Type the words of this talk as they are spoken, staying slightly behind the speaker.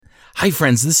Hi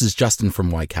friends, this is Justin from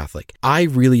Why Catholic. I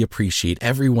really appreciate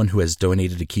everyone who has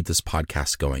donated to keep this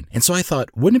podcast going. And so I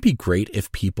thought, wouldn't it be great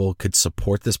if people could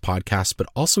support this podcast, but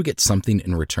also get something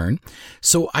in return?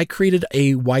 So I created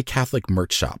a Why Catholic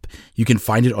merch shop. You can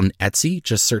find it on Etsy,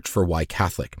 just search for Why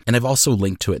Catholic. And I've also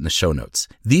linked to it in the show notes.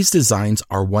 These designs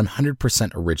are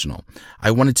 100% original. I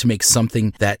wanted to make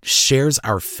something that shares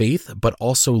our faith, but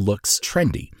also looks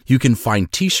trendy. You can find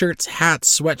t-shirts,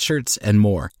 hats, sweatshirts, and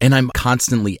more. And I'm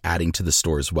constantly adding to the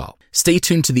store as well. Stay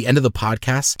tuned to the end of the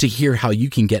podcast to hear how you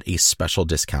can get a special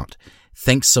discount.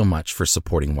 Thanks so much for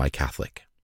supporting Why Catholic.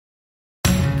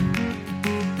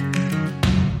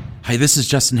 Hi, this is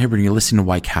Justin Hibbert, and you're listening to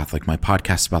Why Catholic, my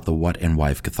podcast about the what and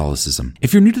why of Catholicism.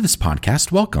 If you're new to this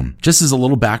podcast, welcome. Just as a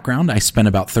little background, I spent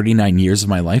about 39 years of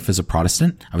my life as a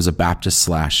Protestant. I was a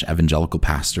Baptist/evangelical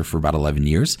pastor for about 11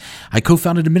 years. I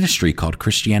co-founded a ministry called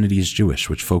Christianity is Jewish,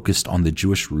 which focused on the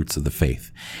Jewish roots of the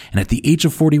faith. And at the age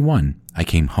of 41, I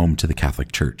came home to the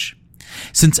Catholic Church.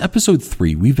 Since episode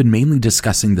 3, we've been mainly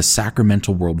discussing the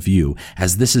sacramental worldview,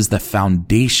 as this is the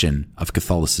foundation of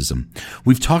Catholicism.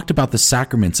 We've talked about the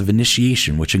sacraments of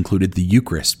initiation, which included the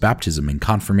Eucharist, baptism, and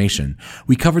confirmation.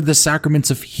 We covered the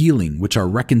sacraments of healing, which are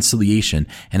reconciliation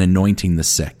and anointing the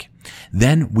sick.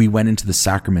 Then we went into the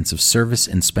sacraments of service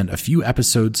and spent a few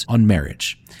episodes on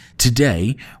marriage.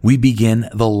 Today, we begin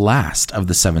the last of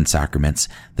the 7 sacraments,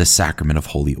 the sacrament of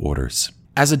holy orders.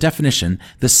 As a definition,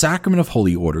 the sacrament of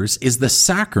holy orders is the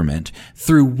sacrament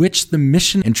through which the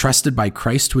mission entrusted by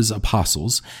Christ to his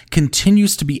apostles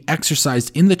continues to be exercised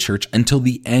in the church until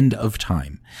the end of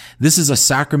time. This is a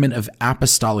sacrament of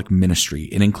apostolic ministry.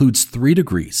 It includes 3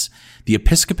 degrees: the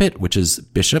episcopate, which is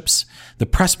bishops, the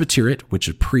presbyterate, which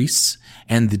is priests,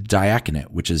 and the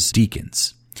diaconate, which is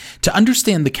deacons. To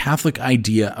understand the Catholic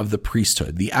idea of the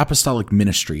priesthood, the apostolic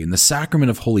ministry, and the sacrament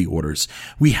of holy orders,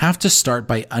 we have to start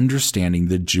by understanding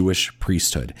the Jewish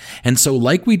priesthood. And so,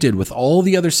 like we did with all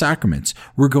the other sacraments,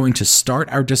 we're going to start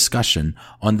our discussion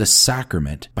on the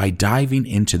sacrament by diving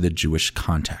into the Jewish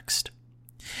context.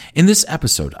 In this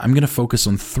episode, I'm going to focus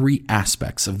on 3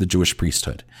 aspects of the Jewish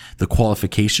priesthood: the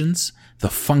qualifications, the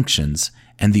functions,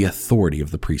 and the authority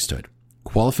of the priesthood.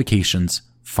 Qualifications,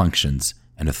 functions,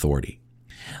 and authority.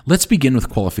 Let's begin with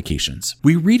qualifications.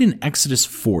 We read in Exodus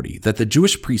 40 that the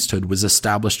Jewish priesthood was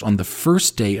established on the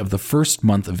first day of the first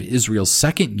month of Israel's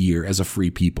second year as a free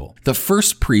people. The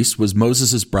first priest was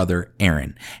Moses' brother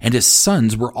Aaron, and his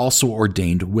sons were also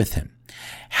ordained with him.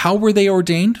 How were they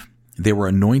ordained? They were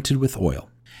anointed with oil.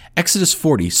 Exodus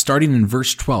 40, starting in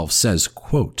verse 12, says,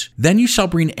 quote, "Then you shall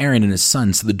bring Aaron and his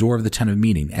sons to the door of the tent of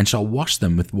meeting, and shall wash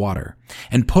them with water,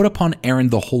 and put upon Aaron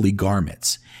the holy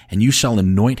garments, and you shall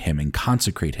anoint him and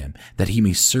consecrate him, that he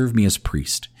may serve me as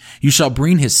priest. You shall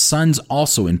bring his sons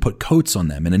also, and put coats on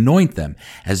them, and anoint them,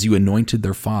 as you anointed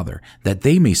their father, that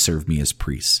they may serve me as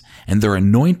priests. And their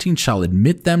anointing shall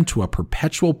admit them to a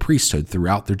perpetual priesthood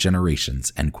throughout their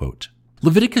generations." End quote.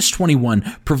 Leviticus 21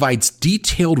 provides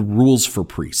detailed rules for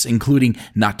priests, including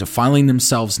not defiling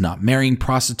themselves, not marrying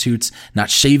prostitutes,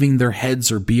 not shaving their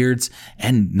heads or beards,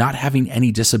 and not having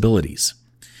any disabilities.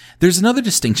 There's another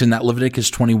distinction that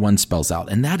Leviticus 21 spells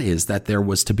out, and that is that there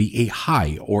was to be a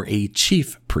high or a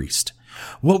chief priest.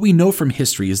 What we know from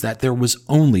history is that there was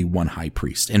only one high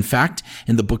priest. In fact,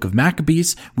 in the book of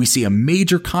Maccabees, we see a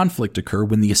major conflict occur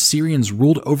when the Assyrians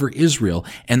ruled over Israel,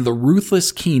 and the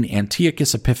ruthless king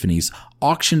Antiochus Epiphanes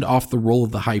auctioned off the role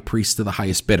of the high priest to the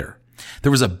highest bidder.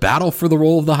 There was a battle for the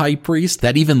role of the high priest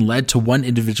that even led to one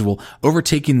individual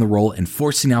overtaking the role and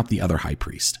forcing out the other high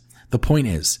priest. The point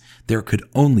is, there could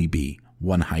only be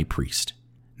one high priest.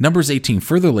 Numbers 18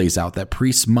 further lays out that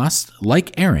priests must,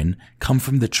 like Aaron, come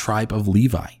from the tribe of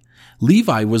Levi.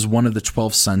 Levi was one of the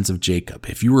 12 sons of Jacob.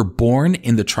 If you were born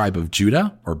in the tribe of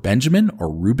Judah or Benjamin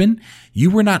or Reuben, you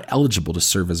were not eligible to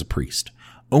serve as a priest.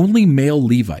 Only male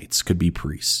Levites could be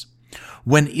priests.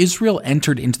 When Israel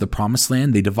entered into the promised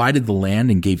land, they divided the land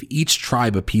and gave each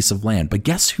tribe a piece of land. But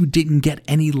guess who didn't get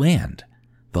any land?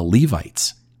 The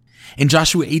Levites. In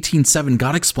Joshua 18:7,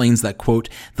 God explains that, quote,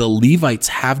 "The Levites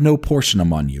have no portion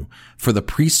among you, for the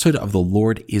priesthood of the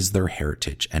Lord is their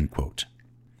heritage," end quote.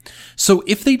 So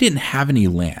if they didn't have any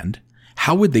land,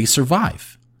 how would they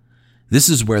survive? This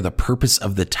is where the purpose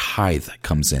of the tithe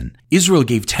comes in. Israel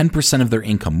gave 10% of their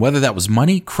income, whether that was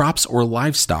money, crops, or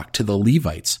livestock, to the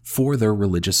Levites for their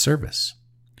religious service.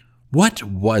 What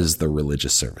was the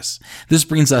religious service? This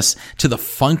brings us to the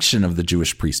function of the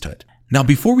Jewish priesthood. Now,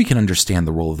 before we can understand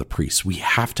the role of the priests, we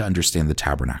have to understand the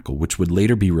tabernacle, which would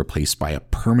later be replaced by a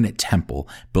permanent temple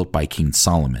built by King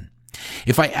Solomon.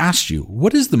 If I asked you,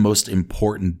 what is the most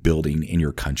important building in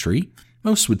your country?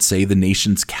 Most would say the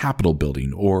nation's Capitol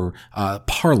building or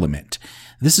parliament.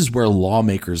 This is where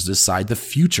lawmakers decide the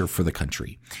future for the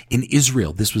country. In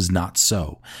Israel, this was not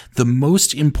so. The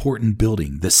most important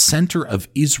building, the center of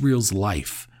Israel's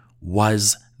life,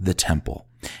 was the temple.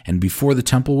 And before the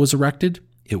temple was erected,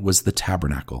 it was the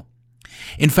tabernacle.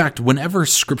 In fact, whenever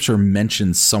scripture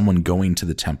mentions someone going to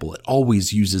the temple, it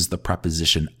always uses the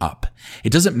preposition up.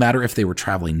 It doesn't matter if they were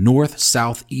traveling north,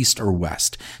 south, east, or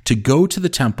west. To go to the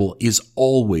temple is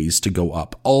always to go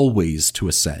up, always to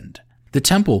ascend. The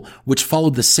temple, which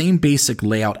followed the same basic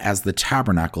layout as the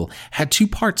tabernacle, had two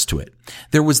parts to it.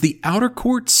 There was the outer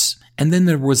courts, and then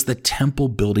there was the temple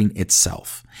building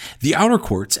itself. The outer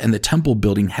courts and the temple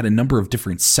building had a number of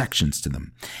different sections to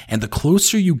them. And the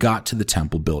closer you got to the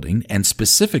temple building, and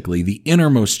specifically the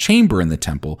innermost chamber in the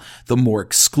temple, the more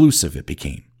exclusive it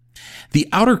became. The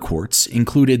outer courts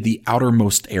included the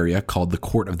outermost area called the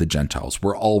Court of the Gentiles,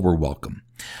 where all were welcome.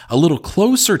 A little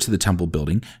closer to the temple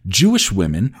building, Jewish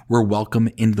women were welcome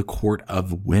in the Court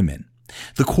of Women.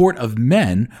 The Court of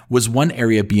Men was one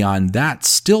area beyond that,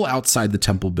 still outside the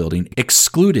temple building,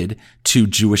 excluded to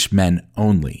Jewish men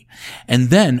only. And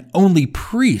then only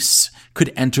priests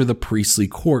could enter the priestly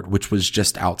court, which was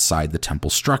just outside the temple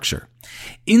structure.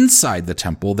 Inside the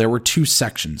temple, there were two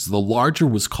sections. The larger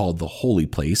was called the Holy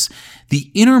Place.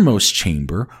 The innermost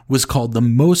chamber was called the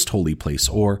Most Holy Place,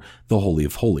 or the Holy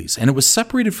of Holies. And it was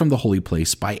separated from the Holy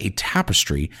Place by a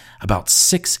tapestry about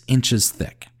 6 inches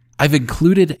thick. I've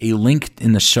included a link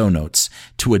in the show notes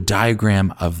to a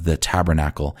diagram of the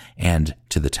tabernacle and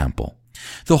to the temple.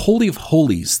 The Holy of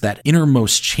Holies, that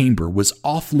innermost chamber, was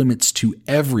off limits to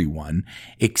everyone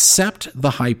except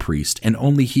the high priest, and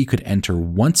only he could enter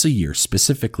once a year,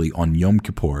 specifically on Yom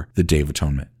Kippur, the Day of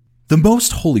Atonement. The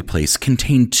Most Holy Place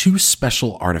contained 2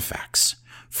 special artifacts.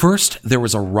 First, there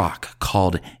was a rock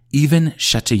called Even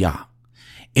Shetiyah.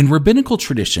 In rabbinical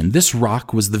tradition, this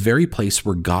rock was the very place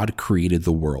where God created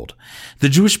the world. The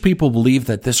Jewish people believed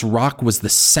that this rock was the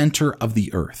center of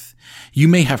the earth. You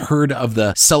may have heard of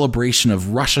the celebration of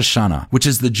Rosh Hashanah, which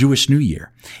is the Jewish New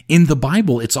Year. In the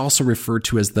Bible, it's also referred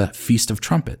to as the Feast of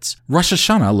Trumpets. Rosh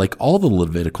Hashanah, like all the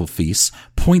Levitical feasts,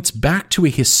 points back to a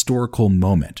historical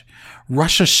moment.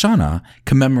 Rosh Hashanah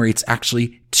commemorates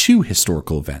actually 2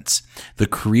 historical events: the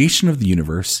creation of the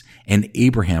universe and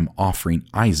Abraham offering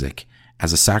Isaac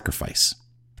as a sacrifice.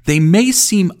 They may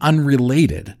seem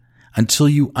unrelated until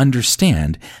you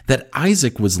understand that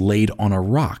Isaac was laid on a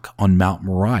rock on Mount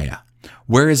Moriah.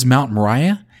 Where is Mount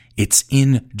Moriah? It's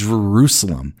in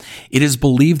Jerusalem. It is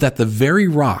believed that the very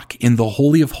rock in the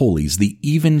Holy of Holies, the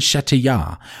Even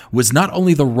Shetiyah, was not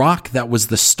only the rock that was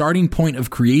the starting point of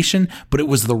creation, but it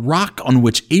was the rock on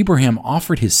which Abraham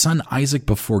offered his son Isaac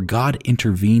before God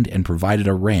intervened and provided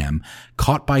a ram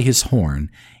caught by his horn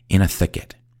in a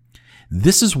thicket.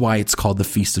 This is why it's called the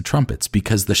Feast of Trumpets,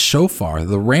 because the shofar,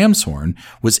 the ram's horn,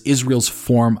 was Israel's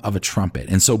form of a trumpet.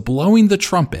 And so blowing the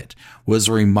trumpet was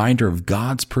a reminder of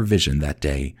God's provision that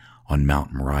day on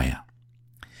Mount Moriah.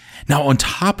 Now, on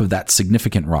top of that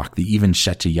significant rock, the Even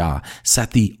Shetiyah,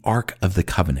 sat the Ark of the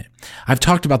Covenant. I've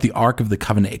talked about the Ark of the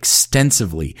Covenant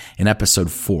extensively in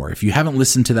episode 4. If you haven't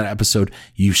listened to that episode,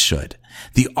 you should.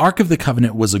 The Ark of the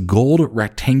Covenant was a gold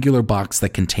rectangular box that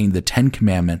contained the 10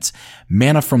 Commandments,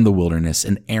 manna from the wilderness,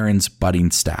 and Aaron's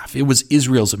budding staff. It was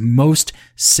Israel's most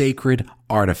sacred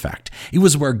artifact. It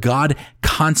was where God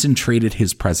concentrated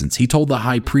his presence. He told the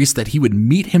high priest that he would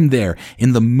meet him there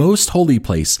in the most holy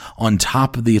place on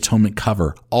top of the atonement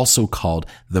cover, also called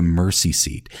the mercy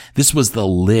seat. This was the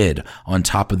lid on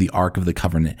top of the Ark of the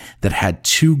Covenant that had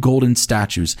 2 golden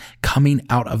statues coming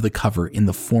out of the cover in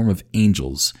the form of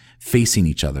angels facing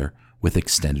each other with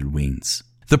extended wings.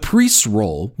 The priest's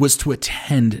role was to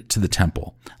attend to the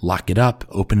temple, lock it up,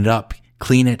 open it up,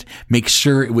 clean it, make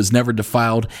sure it was never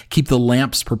defiled, keep the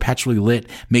lamps perpetually lit,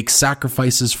 make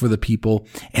sacrifices for the people.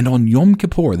 And on Yom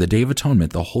Kippur, the Day of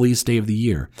Atonement, the holiest day of the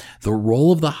year, the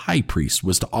role of the high priest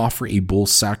was to offer a bull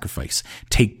sacrifice,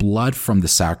 take blood from the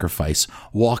sacrifice,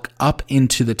 walk up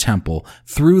into the temple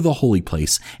through the holy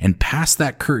place, and pass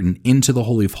that curtain into the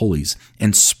Holy of Holies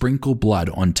and sprinkle blood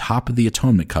on top of the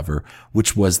atonement cover,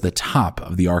 which was the top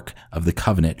of the Ark of the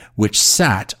Covenant, which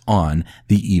sat on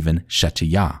the Even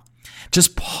Shetiyah.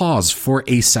 Just pause for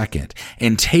a second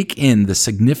and take in the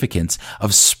significance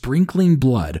of sprinkling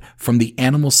blood from the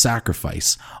animal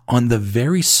sacrifice on the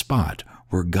very spot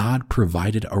where God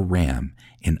provided a ram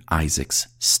in Isaac's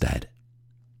stead.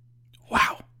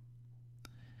 Wow.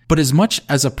 But as much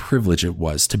as a privilege it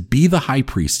was to be the high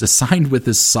priest assigned with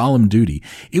this solemn duty,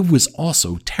 it was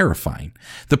also terrifying.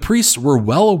 The priests were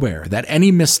well aware that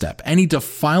any misstep, any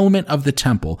defilement of the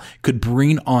temple could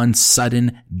bring on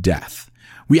sudden death.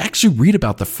 We actually read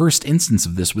about the first instance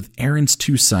of this with Aaron's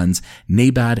two sons,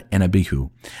 Nadab and Abihu.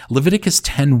 Leviticus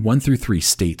 10:1-3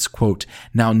 states, quote,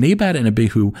 "Now Nadab and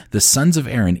Abihu, the sons of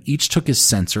Aaron, each took his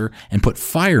censer and put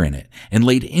fire in it and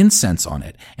laid incense on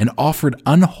it and offered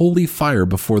unholy fire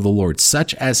before the Lord,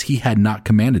 such as he had not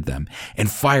commanded them.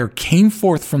 And fire came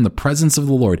forth from the presence of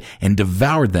the Lord and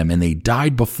devoured them, and they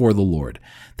died before the Lord.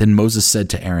 Then Moses said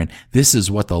to Aaron, 'This is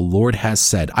what the Lord has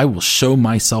said. I will show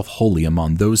myself holy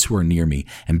among those who are near me,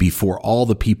 and before all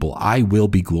the people I will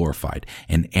be glorified.'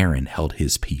 And Aaron held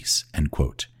his peace." End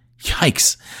quote.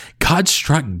 Yikes! God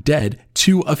struck dead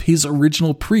two of his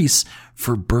original priests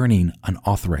for burning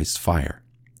unauthorized fire.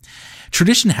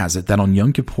 Tradition has it that on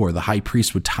Yom Kippur, the high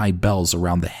priest would tie bells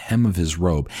around the hem of his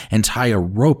robe and tie a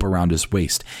rope around his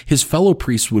waist. His fellow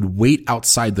priests would wait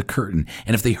outside the curtain,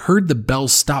 and if they heard the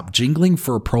bells stop jingling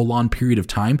for a prolonged period of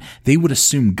time, they would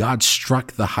assume God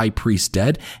struck the high priest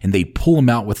dead, and they'd pull him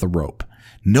out with the rope.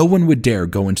 No one would dare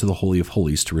go into the Holy of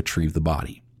Holies to retrieve the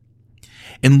body.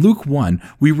 In Luke 1,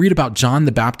 we read about John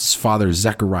the Baptist's father,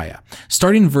 Zechariah.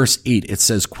 Starting in verse 8, it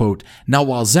says, quote, "Now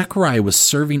while Zechariah was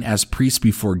serving as priest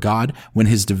before God when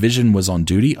his division was on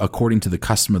duty, according to the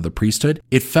custom of the priesthood,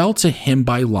 it fell to him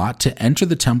by lot to enter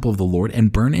the temple of the Lord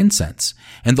and burn incense.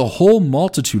 And the whole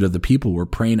multitude of the people were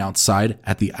praying outside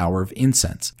at the hour of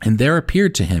incense. And there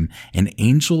appeared to him an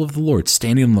angel of the Lord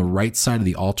standing on the right side of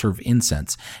the altar of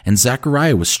incense. And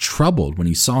Zechariah was troubled when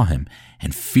he saw him,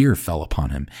 and fear fell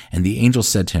upon him. And the angel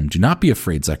said to him, 'Do not be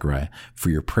afraid, Zechariah, for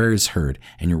your prayer is heard,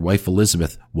 and your wife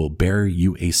Elizabeth will bear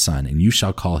you a son, and you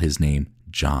shall call his name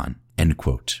John.'" End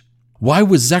quote. Why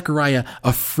was Zechariah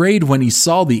afraid when he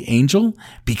saw the angel?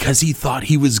 Because he thought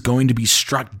he was going to be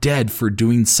struck dead for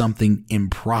doing something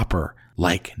improper,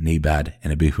 like Nadab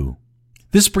and Abihu.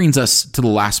 This brings us to the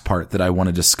last part that I want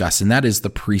to discuss, and that is the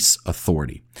priest's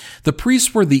authority. The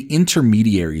priests were the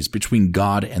intermediaries between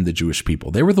God and the Jewish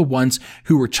people. They were the ones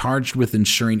who were charged with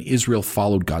ensuring Israel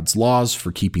followed God's laws,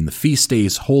 for keeping the feast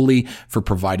days holy, for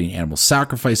providing animal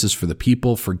sacrifices for the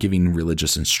people, for giving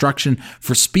religious instruction,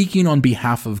 for speaking on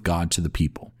behalf of God to the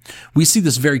people. We see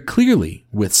this very clearly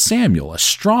with Samuel, a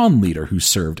strong leader who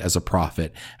served as a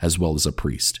prophet as well as a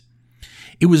priest.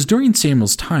 It was during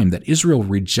Samuel's time that Israel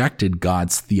rejected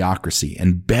God's theocracy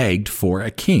and begged for a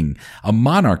king, a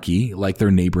monarchy like their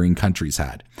neighboring countries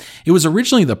had. It was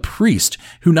originally the priest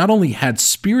who not only had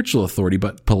spiritual authority,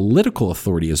 but political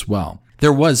authority as well.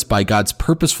 There was, by God's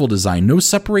purposeful design, no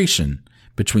separation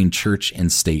between church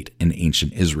and state in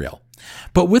ancient Israel.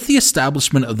 But with the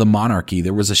establishment of the monarchy,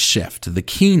 there was a shift. The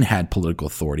king had political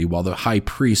authority, while the high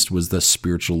priest was the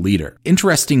spiritual leader.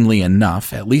 Interestingly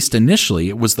enough, at least initially,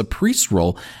 it was the priest's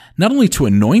role not only to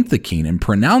anoint the king and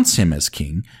pronounce him as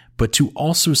king, but to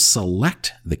also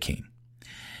select the king.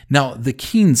 Now, the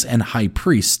kings and high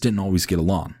priests didn't always get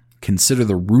along. Consider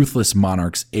the ruthless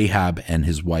monarchs Ahab and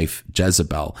his wife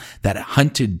Jezebel that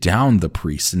hunted down the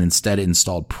priests and instead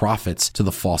installed prophets to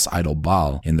the false idol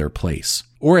Baal in their place.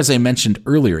 Or as I mentioned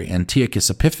earlier,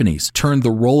 Antiochus Epiphanes turned the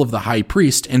role of the high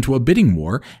priest into a bidding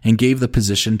war and gave the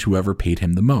position to whoever paid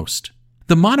him the most.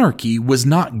 The monarchy was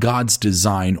not God's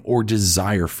design or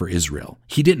desire for Israel.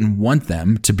 He didn't want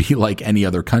them to be like any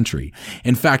other country.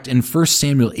 In fact, in 1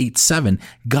 Samuel 8:7,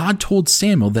 God told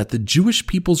Samuel that the Jewish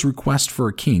people's request for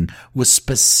a king was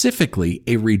specifically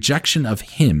a rejection of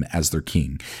him as their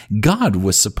king. God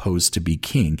was supposed to be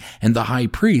king, and the high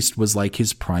priest was like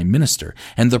his prime minister,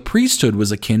 and the priesthood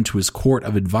was akin to his court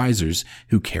of advisors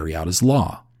who carry out his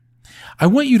law. I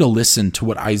want you to listen to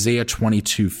what Isaiah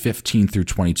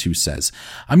 22:15-22 says.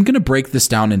 I'm going to break this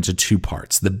down into two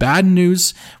parts. The bad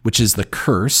news, which is the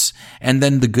curse, and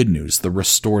then the good news, the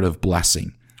restorative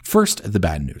blessing. First, the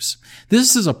bad news.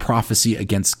 This is a prophecy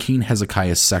against King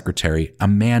Hezekiah's secretary, a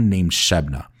man named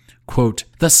Shebna. Quote,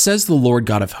 "Thus says the Lord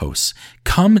God of hosts,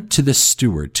 come to the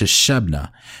steward, to Shebna,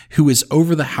 who is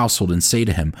over the household, and say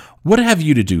to him, what have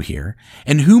you to do here?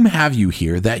 And whom have you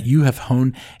here that you have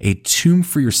hewn a tomb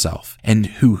for yourself, and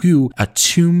who hew a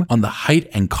tomb on the height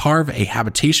and carve a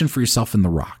habitation for yourself in the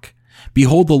rock?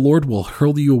 Behold, the Lord will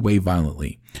hurl you away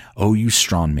violently. O you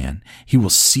strong man, he will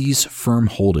seize firm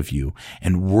hold of you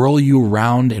and whirl you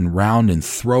round and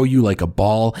throw you like a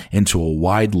ball into a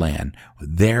wide land.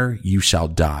 There you shall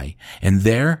die, and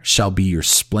there shall be your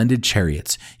splendid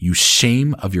chariots, you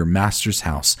shame of your master's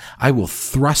house. I will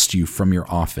thrust you from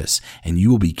your office, and you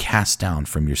will be cast down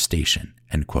from your station."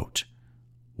 End quote.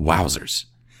 Wowzers.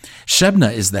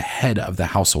 Shebna is the head of the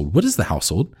household. What is the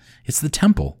household? It's the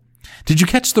temple. Did you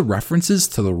catch the references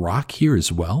to the rock here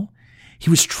as well? He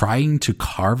was trying to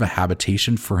carve a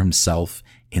habitation for himself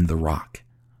in the rock.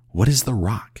 What is the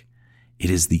rock? It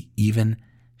is the Even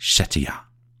Shetiyah.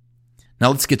 Now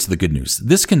let's get to the good news.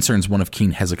 This concerns one of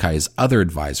King Hezekiah's other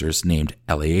advisors named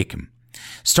Eliakim.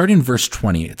 Starting in verse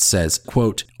 20, it says,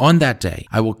 quote, "On that day,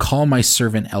 I will call my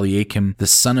servant Eliakim, the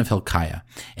son of Hilkiah,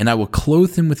 and I will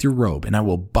clothe him with your robe, and I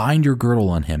will bind your girdle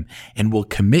on him, and will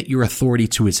commit your authority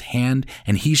to his hand,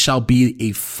 and he shall be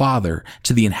a father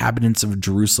to the inhabitants of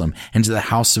Jerusalem and to the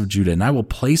house of Judah. And I will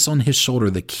place on his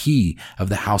shoulder the key of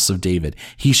the house of David.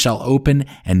 He shall open,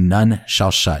 and none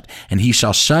shall shut, and he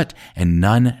shall shut, and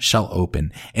none shall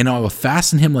open. And I will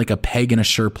fasten him like a peg in a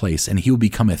sure place, and he will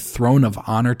become a throne of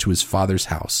honor to his father's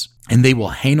house. And they will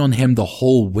hang on him the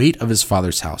whole weight of his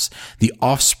father's house, the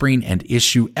offspring and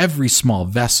issue, every small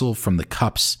vessel from the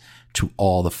cups to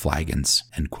all the flagons."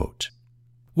 End quote.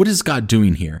 What is God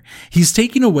doing here? He's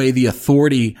taking away the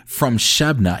authority from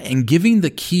Shebna and giving the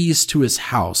keys to his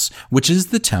house, which is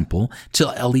the temple,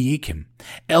 to Eliakim.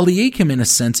 Eliakim, in a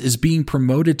sense, is being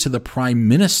promoted to the prime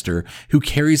minister who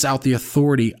carries out the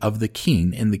authority of the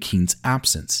king in the king's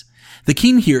absence. The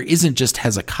king here isn't just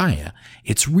Hezekiah,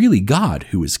 it's really God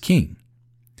who is king.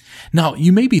 Now,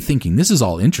 you may be thinking, this is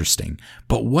all interesting,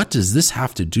 but what does this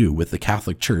have to do with the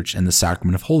Catholic Church and the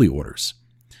Sacrament of Holy Orders?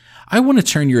 I want to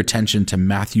turn your attention to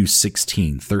Matthew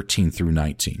 16, 13 through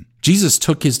 19. Jesus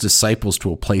took his disciples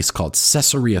to a place called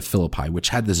Caesarea Philippi, which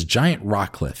had this giant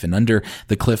rock cliff, and under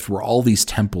the cliff were all these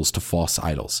temples to false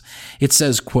idols. It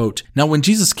says, quote, "Now when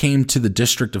Jesus came to the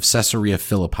district of Caesarea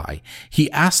Philippi,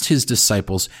 he asked his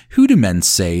disciples, 'Who do men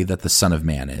say that the Son of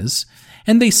Man is?'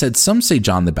 And they said, 'Some say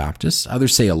John the Baptist,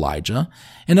 others say Elijah,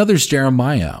 and others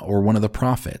Jeremiah or one of the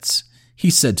prophets.' He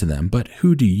said to them, 'But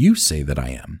who do you say that I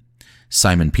am?'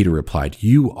 Simon Peter replied,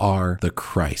 'You are the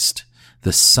Christ,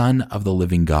 the Son of the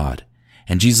living God.'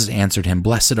 And Jesus answered him,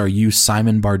 'Blessed are you,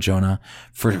 Simon Bar-Jonah,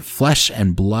 for flesh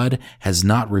and blood has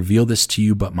not revealed this to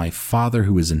you, but my Father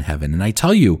who is in heaven. And I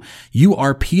tell you, you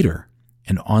are Peter,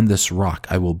 and on this rock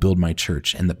I will build my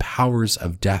church, and the powers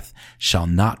of death shall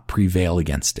not prevail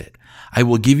against it. I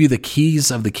will give you the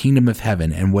keys of the kingdom of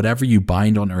heaven, and whatever you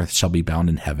bind on earth shall be bound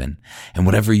in heaven, and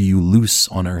whatever you loose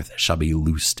on earth shall be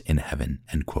loosed in heaven."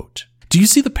 End quote. Do you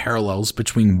see the parallels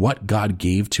between what God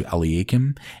gave to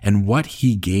Eliakim and what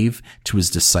he gave to his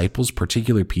disciples,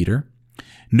 particularly Peter?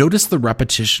 Notice the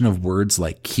repetition of words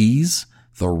like keys,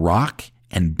 the rock,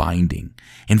 and binding.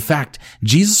 In fact,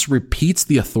 Jesus repeats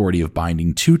the authority of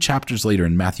binding 2 chapters later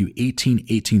in Matthew 18,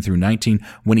 18 through 19,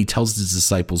 when he tells his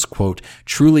disciples, quote,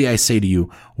 "Truly I say to you,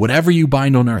 whatever you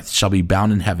bind on earth shall be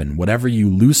bound in heaven. Whatever you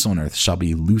loose on earth shall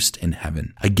be loosed in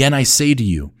heaven. Again, I say to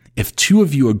you, if 2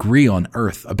 of you agree on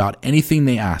earth about anything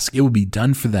they ask, it will be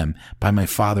done for them by my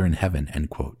Father in heaven." End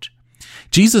quote.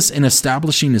 Jesus, in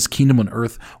establishing his kingdom on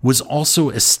earth, was also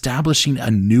establishing a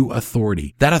new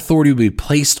authority. That authority will be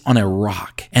placed on a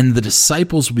rock, and the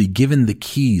disciples will be given the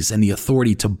keys and the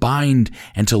authority to bind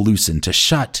and to loosen, to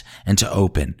shut and to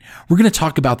open. We're going to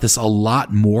talk about this a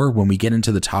lot more when we get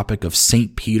into the topic of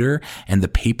St. Peter and the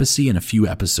papacy in a few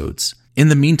episodes. In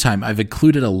the meantime, I've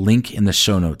included a link in the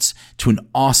show notes to an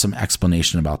awesome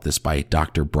explanation about this by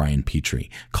Dr. Brian Petrie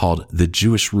called The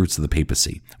Jewish Roots of the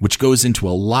Papacy, which goes into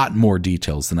a lot more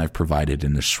details than I've provided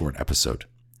in this short episode.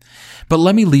 But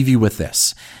let me leave you with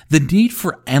this. The need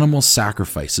for animal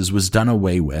sacrifices was done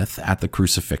away with at the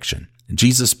crucifixion.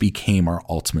 Jesus became our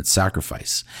ultimate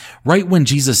sacrifice. Right when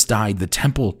Jesus died, the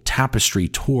temple tapestry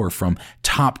tore from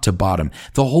top to bottom.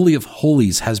 The Holy of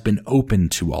Holies has been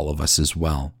opened to all of us as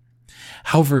well.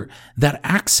 However, that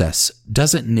access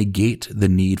doesn't negate the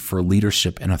need for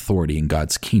leadership and authority in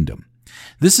God's kingdom.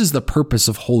 This is the purpose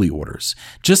of holy orders.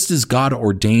 Just as God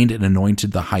ordained and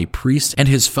anointed the high priest and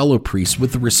his fellow priests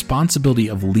with the responsibility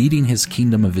of leading his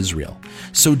kingdom of Israel,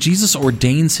 so Jesus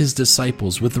ordains his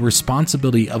disciples with the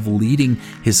responsibility of leading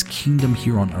his kingdom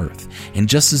here on earth. And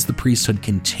just as the priesthood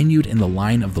continued in the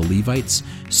line of the Levites,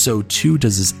 so too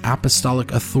does his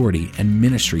apostolic authority and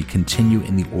ministry continue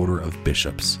in the order of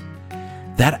bishops.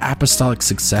 That apostolic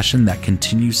succession that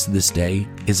continues to this day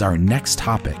is our next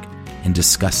topic in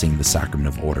discussing the Sacrament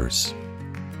of Orders.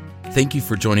 Thank you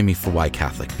for joining me for Why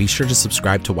Catholic. Be sure to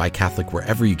subscribe to Why Catholic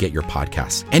wherever you get your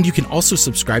podcasts. And you can also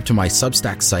subscribe to my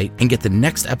Substack site and get the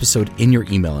next episode in your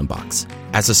email inbox.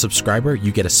 As a subscriber,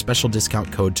 you get a special discount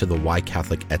code to the Why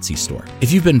Catholic Etsy store.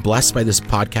 If you've been blessed by this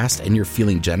podcast and you're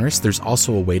feeling generous, there's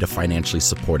also a way to financially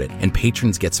support it, and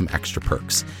patrons get some extra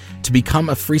perks. To become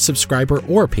a free subscriber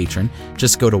or a patron,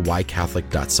 just go to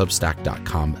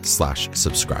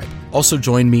whycatholic.substack.com/subscribe. Also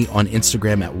join me on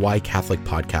Instagram at Why Catholic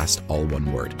Podcast, all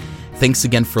one word. Thanks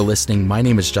again for listening. My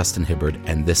name is Justin Hibbard,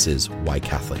 and this is Why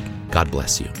Catholic. God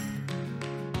bless you.